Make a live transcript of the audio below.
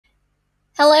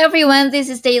Hello everyone, this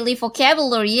is Daily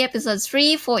Vocabulary, episode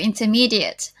 3 for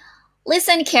Intermediate.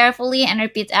 Listen carefully and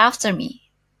repeat after me.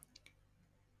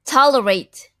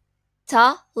 Tolerate,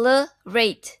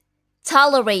 tolerate,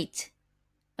 tolerate,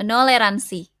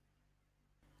 menoleransi.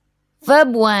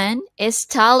 Verb 1 is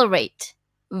tolerate.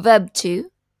 Verb 2,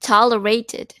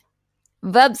 tolerated.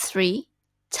 Verb 3,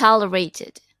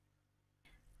 tolerated.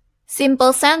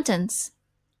 Simple sentence.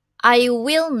 I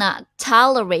will not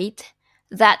tolerate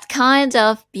that kind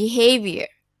of behavior.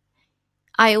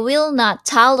 I will not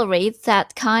tolerate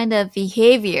that kind of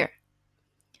behavior.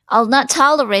 I'll not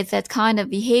tolerate that kind of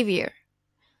behavior.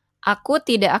 Aku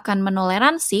tidak akan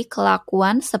menoleransi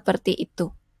kelakuan seperti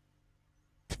itu.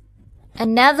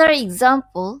 Another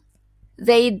example,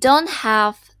 they don't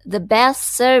have the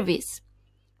best service,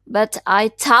 but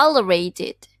I tolerate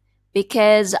it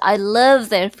because I love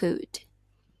their food.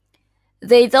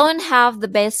 They don't have the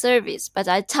best service, but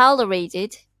I tolerate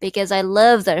it because I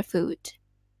love their food.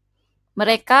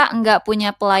 Mereka enggak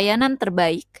punya pelayanan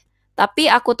terbaik, tapi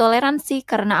aku toleransi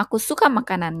karena aku suka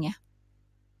makanannya.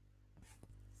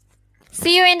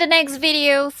 See you in the next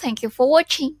video. Thank you for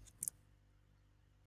watching.